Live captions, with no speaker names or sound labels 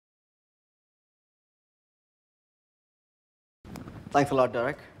Thanks a lot,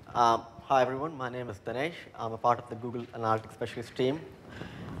 Derek. Hi, everyone. My name is Dinesh. I'm a part of the Google Analytics Specialist team.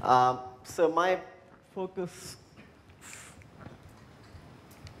 So my focus,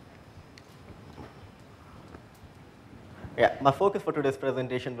 my focus for today's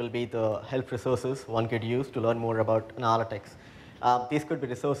presentation will be the help resources one could use to learn more about analytics. These could be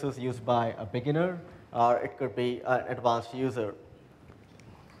resources used by a beginner, or it could be an advanced user.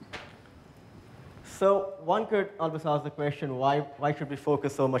 So one could always ask the question, why should we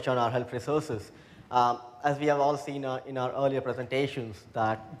focus so much on our help resources? As we have all seen in our earlier presentations,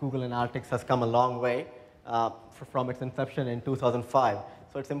 that Google Analytics has come a long way from its inception in 2005.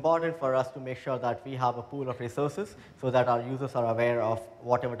 So it's important for us to make sure that we have a pool of resources so that our users are aware of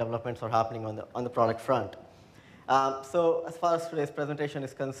whatever developments are happening on the product front. So as far as today's presentation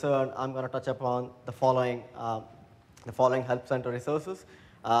is concerned, I'm going to touch upon the following Help Center resources,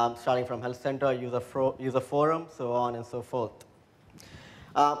 starting from Help Center, user forum, so on and so forth.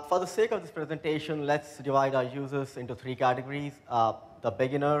 For the sake of this presentation, let's divide our users into three categories, the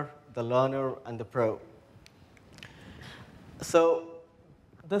beginner, the learner, and the pro. So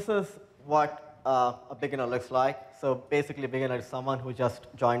this is what a beginner looks like. So basically, a beginner is someone who just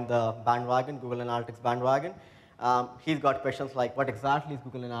joined the bandwagon, Google Analytics bandwagon. He's got questions like, what exactly is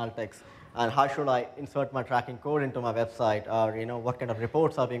Google Analytics? And how should I insert my tracking code into my website? Or what kind of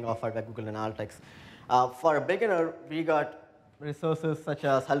reports are being offered by Google Analytics? For a beginner, we got resources such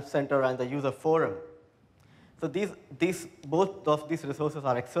as Help Center and the user forum. So both of these resources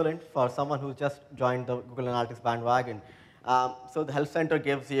are excellent for someone who just joined the Google Analytics bandwagon. So the Help Center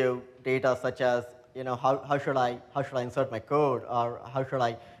gives you data such as, how should I insert my code, or how should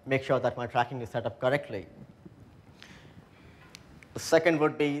I make sure that my tracking is set up correctly. The second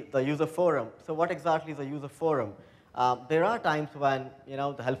would be the user forum. So what exactly is a user forum? There are times when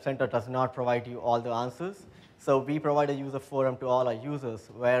the Help Center does not provide you all the answers. So we provide a user forum to all our users,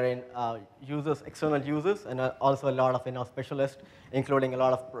 wherein external users, and also a lot of in-house specialists, including a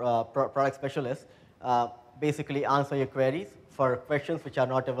lot of product specialists, basically answer your queries for questions which are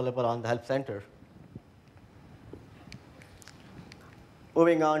not available on the Help Center.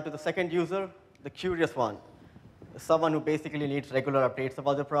 Moving on to the second user, the curious one. Someone who basically needs regular updates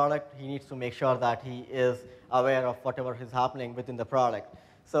about the product. He needs to make sure that he is aware of whatever is happening within the product.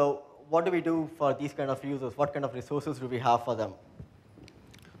 So what do we do for these kind of users? What kind of resources do we have for them?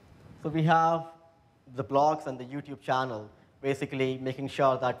 So we have the blogs and the YouTube channel, basically making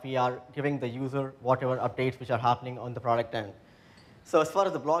sure that we are giving the user whatever updates which are happening on the product end. So as far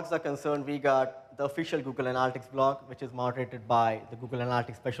as the blogs are concerned, we got the official Google Analytics blog, which is moderated by the Google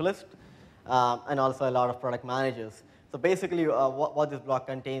Analytics specialist, and also a lot of product managers. So basically, what this blog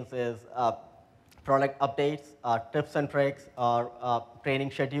contains is product updates, tips and tricks, or training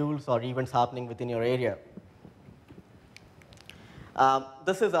schedules, or events happening within your area.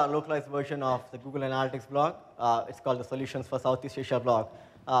 This is our localized version of the Google Analytics blog. It's called the Solutions for Southeast Asia blog.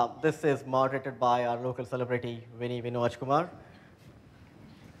 This is moderated by our local celebrity, Vinod Kumar.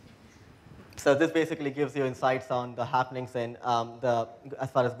 So this basically gives you insights on the happenings in as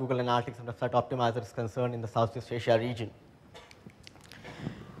far as Google Analytics and Website Optimizer is concerned in the Southeast Asia region.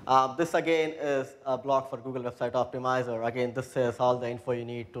 This again is a blog for Google Website Optimizer. Again, this is all the info you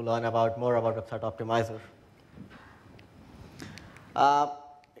need to learn more about Website Optimizer.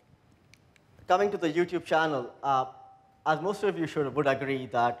 Coming to the YouTube channel, as most of you would agree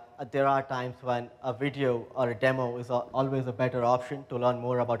that there are times when a video or a demo is always a better option to learn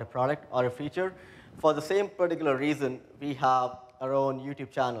more about a product or a feature. For the same particular reason, we have our own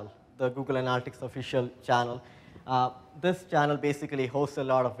YouTube channel, the Google Analytics official channel. This channel basically hosts a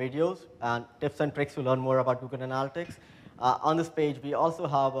lot of videos and tips and tricks to learn more about Google Analytics. On this page, we also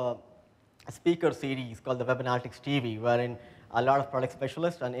have a speaker series called the Web Analytics TV, wherein a lot of product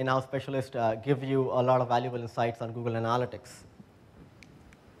specialists and in-house specialists give you a lot of valuable insights on Google Analytics.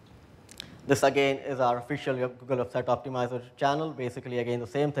 This again is our official Google Website Optimizer channel. Basically, again, the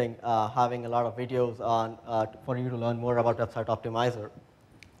same thing, having a lot of videos for you to learn more about Website Optimizer.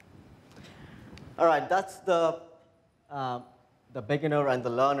 All right, that's the beginner and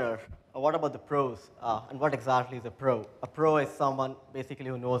the learner. What about the pros? And what exactly is a pro? A pro is someone basically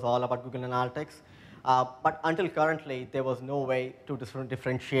who knows all about Google Analytics. But until currently, there was no way to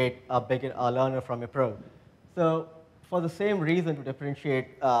differentiate a learner from a pro. So for the same reason to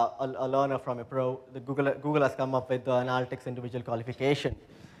differentiate a learner from a pro, Google has come up with the Analytics Individual Qualification.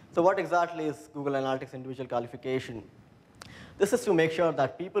 So what exactly is Google Analytics Individual Qualification? This is to make sure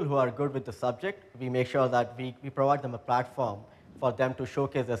that people who are good with the subject, we make sure that we provide them a platform for them to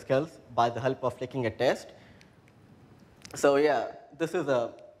showcase their skills by the help of taking a test. So yeah, this is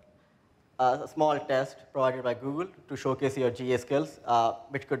a a small test provided by Google to showcase your GA skills,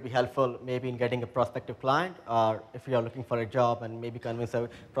 which could be helpful maybe in getting a prospective client, or if you are looking for a job and maybe convince a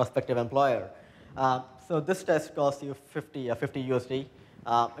prospective employer. So this test costs you 50 USD.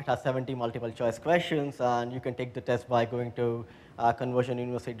 It has 70 multiple choice questions, and you can take the test by going to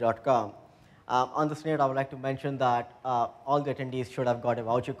conversionuniversity.com. On this note, I would like to mention that all the attendees should have got a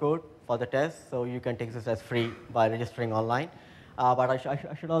voucher code for the test, so you can take this test free by registering online. But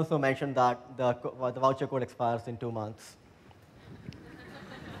I should also mention that the voucher code expires in 2 months.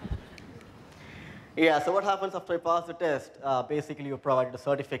 Yeah, so what happens after you pass the test? Basically, you're provided a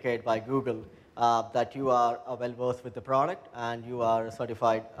certificate by Google that you are well-versed with the product and you are a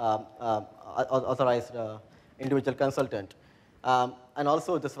certified authorized individual consultant. And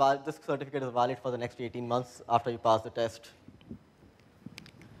also, this certificate is valid for the next 18 months after you pass the test.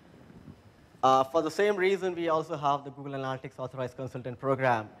 For the same reason, we also have the Google Analytics Authorized Consultant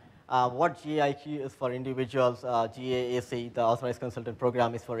Program. What GAIQ is for individuals, GAAC, the Authorized Consultant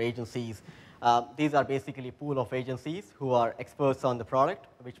Program, is for agencies. These are basically a pool of agencies who are experts on the product,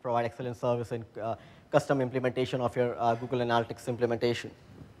 which provide excellent service in custom implementation of your Google Analytics implementation.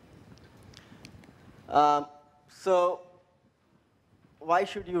 So why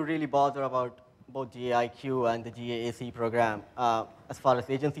should you really bother about both GAIQ and the GAAC program? As far as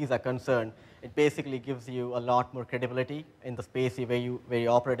agencies are concerned, it basically gives you a lot more credibility in the space where you're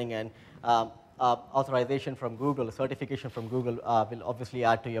operating in. Authorization from Google, certification from Google will obviously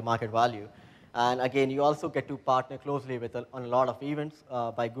add to your market value. And again, you also get to partner closely with on a lot of events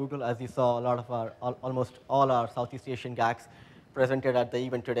by Google, as you saw a lot of almost all our Southeast Asian GACs presented at the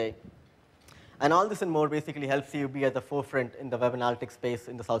event today. And all this and more basically helps you be at the forefront in the web analytics space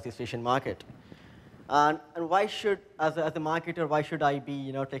in the Southeast Asian market. And why should, as a marketer, why should I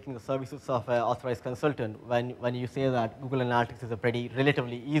be taking the services of an authorized consultant when you say that Google Analytics is a pretty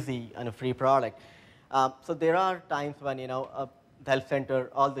relatively easy and a free product? So there are times when the help center,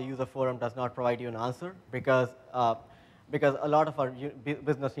 all the user forum does not provide you an answer because a lot of our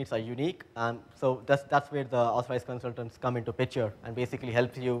business needs are unique. So that's where the authorized consultants come into picture and basically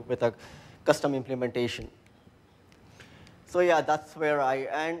help you with a custom implementation. So yeah, that's where I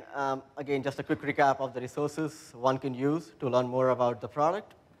end. Again, just a quick recap of the resources one can use to learn more about the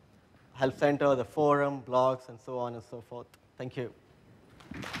product: Help Center, the forum, blogs, and so on and so forth. Thank you.